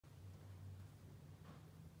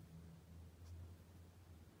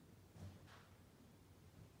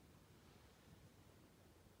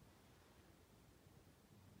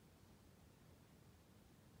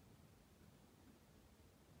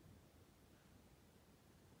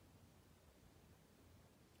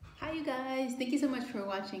Hi you guys, thank you so much for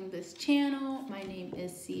watching this channel. My name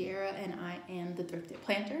is Sierra and I am the Thrifted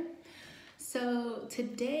Planter. So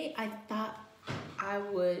today I thought I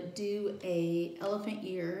would do a elephant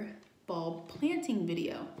ear bulb planting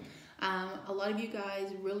video. A lot of you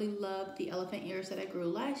guys really love the elephant ears that I grew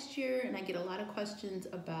last year, and I get a lot of questions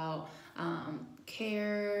about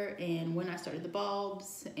care and when I started the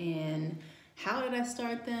bulbs and how did I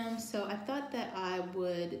start them. So I thought that I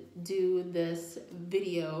would do this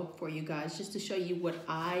video for you guys just to show you what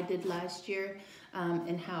I did last year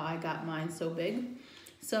and how I got mine so big.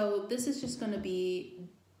 So this is just going to be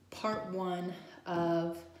part one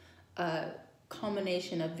of a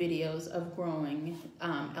culmination of videos of growing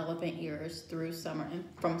elephant ears through summer, and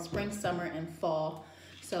from spring, summer, and fall.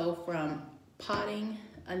 So from potting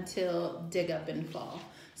until dig up in fall.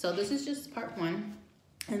 So this is just part one,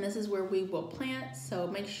 and this is where we will plant. So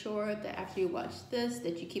make sure that after you watch this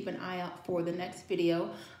that you keep an eye out for the next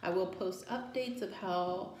video. I will post updates of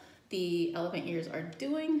how the elephant ears are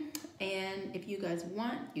doing, and if you guys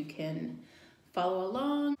want, you can follow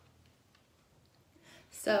along.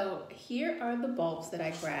 So here are the bulbs that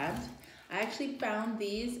I grabbed. I actually found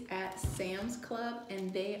these at Sam's Club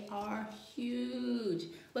and they are huge.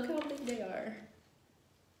 Look how big they are.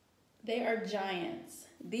 They are giants.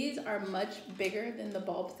 These are much bigger than the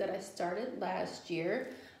bulbs that I started last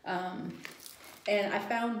year. And I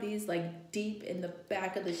found these like deep in the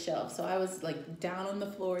back of the shelf. So I was like down on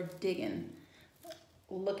the floor digging,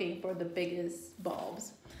 looking for the biggest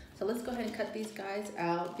bulbs. So let's go ahead and cut these guys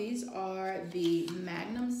out. These are the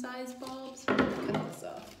magnum size bulbs. I'm gonna cut this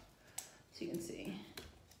off so you can see.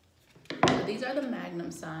 So these are the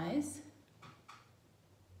magnum size.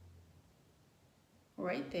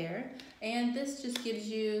 Right there. And this just gives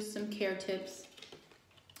you some care tips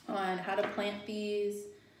on how to plant these,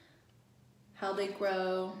 how they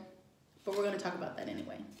grow, but we're gonna talk about that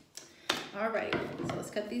anyway. All right, so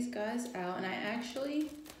let's cut these guys out. And I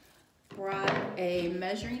actually brought a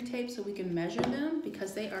measuring tape so we can measure them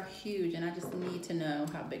because they are huge and I just need to know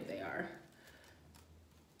how big they are.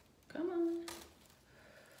 Come on.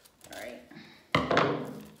 All right.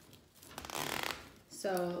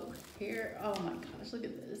 So here, oh my gosh, look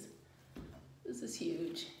at this. This is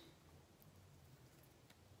huge.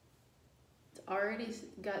 It's already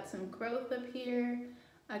got some growth up here.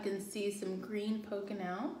 I can see some green poking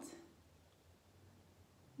out.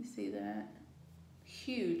 You see that?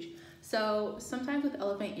 Huge. So sometimes with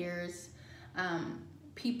elephant ears,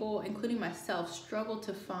 people, including myself, struggle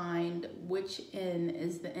to find which end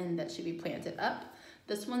is the end that should be planted up.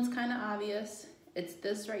 This one's kind of obvious. It's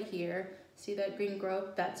this right here. See that green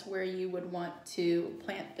growth? That's where you would want to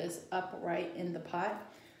plant this upright in the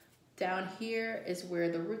pot. Down here is where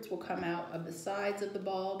the roots will come out of the sides of the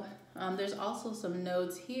bulb. There's also some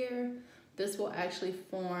nodes here. This will actually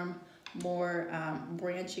form more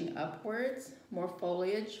branching upwards, more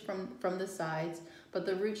foliage from the sides, but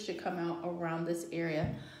the roots should come out around this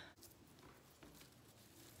area.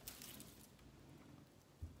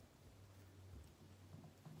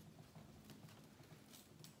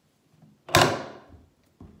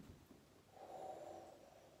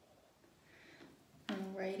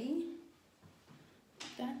 Alrighty,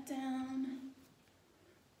 put that down.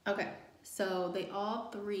 Okay, so they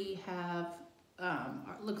all three have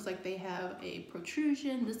looks like they have a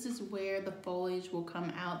protrusion. This is where the foliage will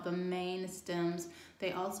come out, the main stems.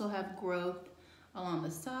 They also have growth along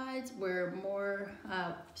the sides where more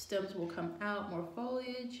stems will come out, more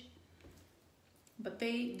foliage. But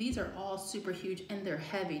these are all super huge and they're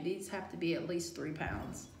heavy. These have to be at least 3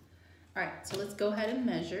 pounds. All right, so let's go ahead and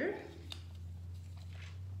measure.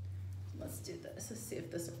 Let's do this. Let's see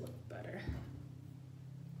if this will look better.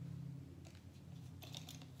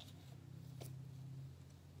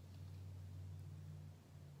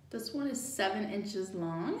 This one is 7 inches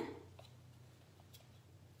long.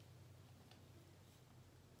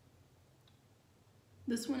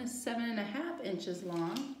 This one is 7.5 inches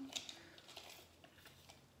long.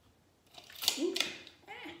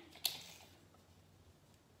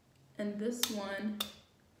 And this one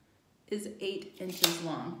is 8 inches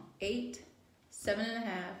long. 8, 7.5,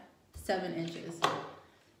 7 inches.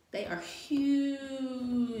 They are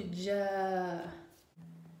huge.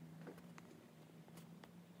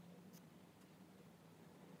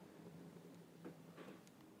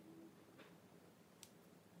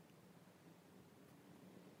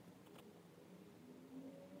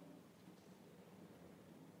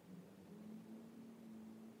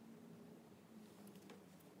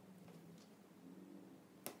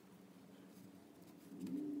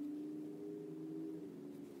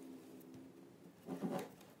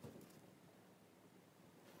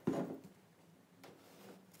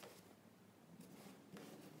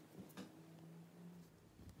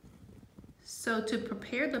 So to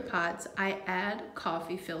prepare the pots, I add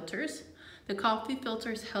coffee filters. The coffee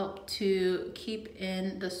filters help to keep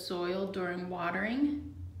in the soil during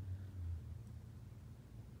watering.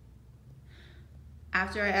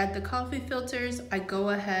 After I add the coffee filters, I go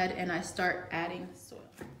ahead and I start adding soil.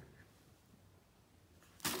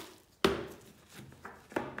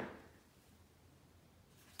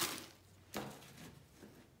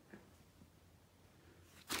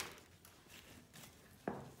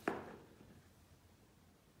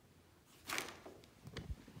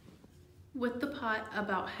 With the pot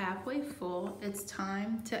about halfway full, it's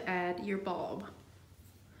time to add your bulb.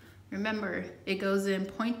 Remember, it goes in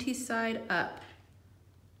pointy side up.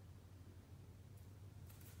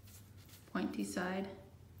 Pointy side.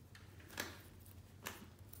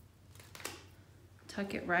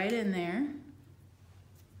 Tuck it right in there.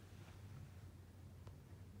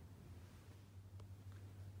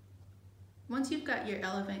 Once you've got your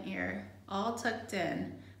elephant ear all tucked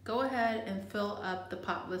in, go ahead and fill up the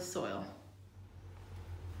pot with soil.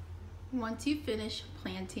 Once you finish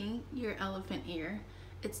planting your elephant ear,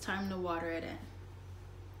 it's time to water it in.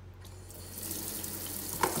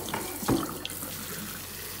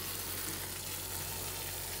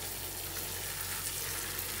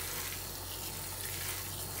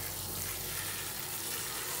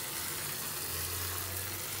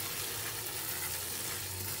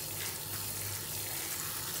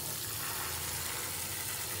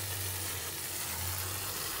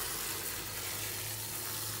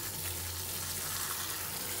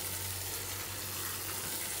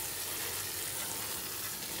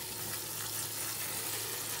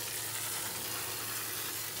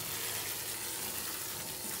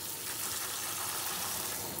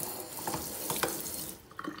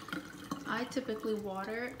 I typically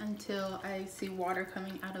water until I see water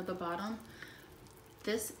coming out of the bottom.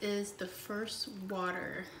 This is the first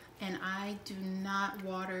water, and I do not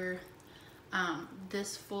water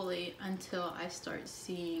this fully until I start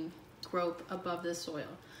seeing growth above the soil.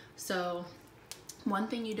 So one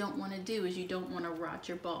thing you don't want to do is you don't want to rot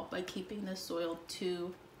your bulb by keeping the soil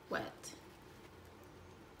too wet.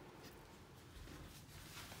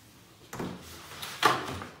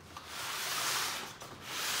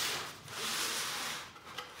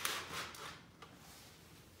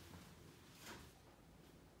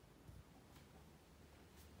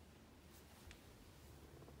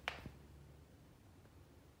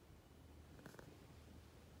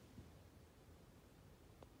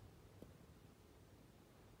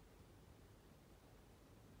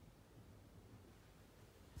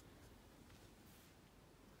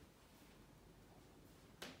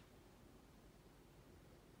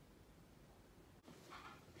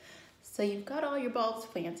 So you've got all your bulbs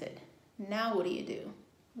planted. Now what do?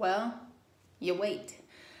 Well, you wait.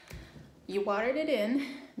 You watered it in,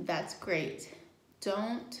 that's great.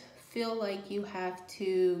 Don't feel like you have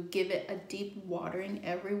to give it a deep watering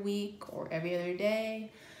every week or every other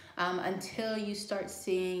day until you start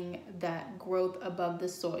seeing that growth above the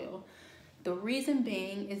soil. The reason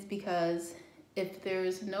being is because if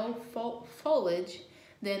there's no foliage,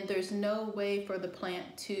 then there's no way for the plant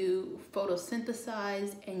to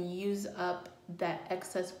photosynthesize and use up that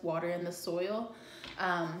excess water in the soil.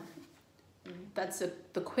 That's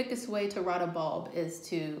the quickest way to rot a bulb is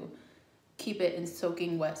to keep it in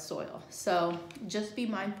soaking wet soil. So just be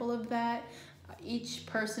mindful of that. Each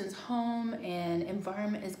person's home and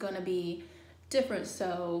environment is gonna be different.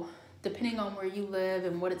 So depending on where you live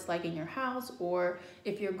and what it's like in your house, or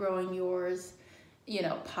if you're growing yours,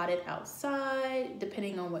 potted outside,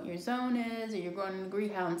 depending on what your zone is, or you're growing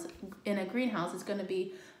in a greenhouse, it's going to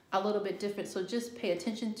be a little bit different. So just pay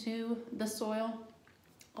attention to the soil.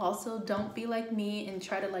 Also, don't be like me and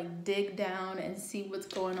try to dig down and see what's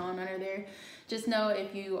going on under there. Just know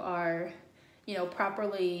if you are,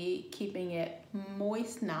 properly keeping it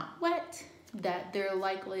moist, not wet, that there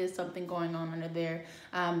likely is something going on under there.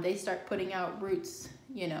 They start putting out roots,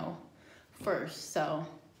 first. So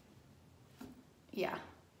yeah.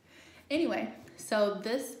 Anyway, so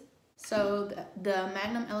the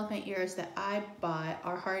Magnum elephant ears that I buy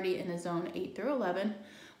are hardy in a zone 8 through 11,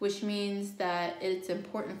 which means that it's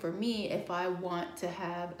important for me, if I want to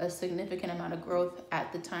have a significant amount of growth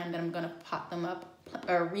at the time that I'm going to pot them up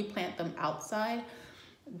or replant them outside,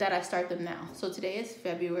 that I start them now. So today is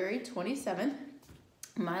February 27th.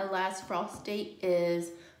 My last frost date is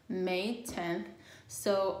May 10th.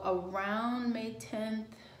 So around May 10th,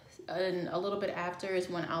 and a little bit after is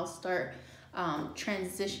when I'll start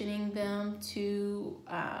transitioning them to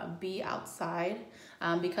be outside.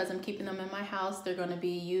 Because I'm keeping them in my house, they're going to be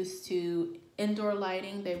used to indoor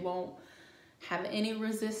lighting. They won't have any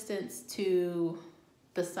resistance to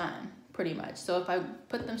the sun. pretty much. So if I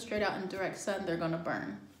put them straight out in direct sun, they're gonna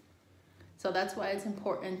burn. So that's why it's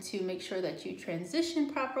important to make sure that you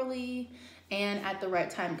transition properly and at the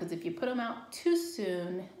right time, because if you put them out too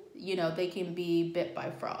soon, you know, they can be bit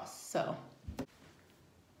by frost. So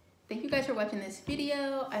thank you guys for watching this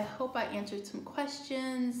video. I hope I answered some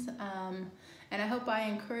questions, and I hope I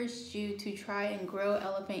encouraged you to try and grow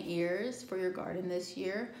elephant ears for your garden this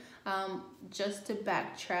year. Just to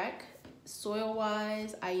backtrack,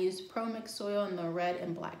 soil-wise, I use ProMix soil in the red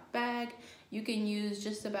and black bag. You can use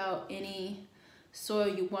just about any soil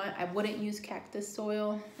you want. I wouldn't use cactus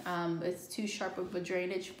soil. It's too sharp of a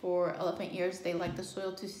drainage for elephant ears. They like the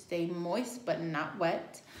soil to stay moist but not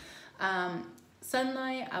wet.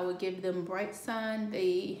 Sunlight, I would give them bright sun.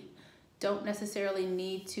 They don't necessarily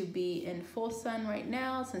need to be in full sun right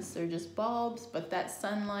now since they're just bulbs, but that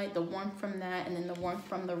sunlight, the warmth from that, and then the warmth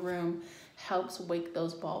from the room helps wake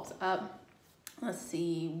those bulbs up. Let's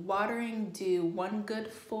see, watering, do 1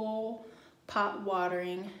 good full pot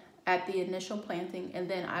watering at the initial planting, and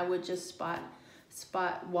then I would just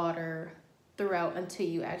spot water throughout until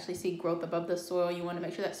you actually see growth above the soil. You want to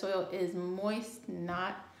make sure that soil is moist,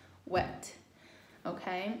 not wet.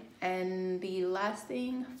 Okay, and the last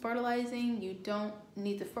thing, fertilizing, you don't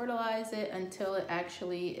need to fertilize it until it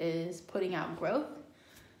actually is putting out growth.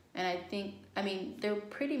 And I mean, they're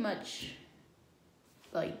pretty much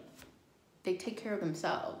like, they take care of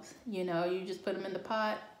themselves. You know, you just put them in the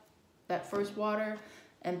pot, that first water,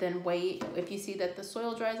 and then wait. If you see that the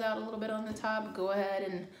soil dries out a little bit on the top, go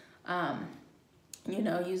ahead and, you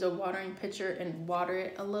know, use a watering pitcher and water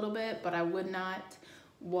it a little bit, but I would not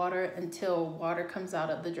water until water comes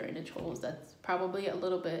out of the drainage holes. That's probably a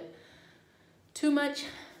little bit too much,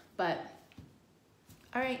 but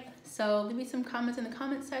all right. So leave me some comments in the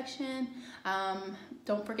comment section.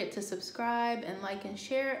 Don't forget to subscribe and like and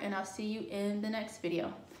share, and I'll see you in the next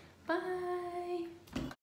video. Bye.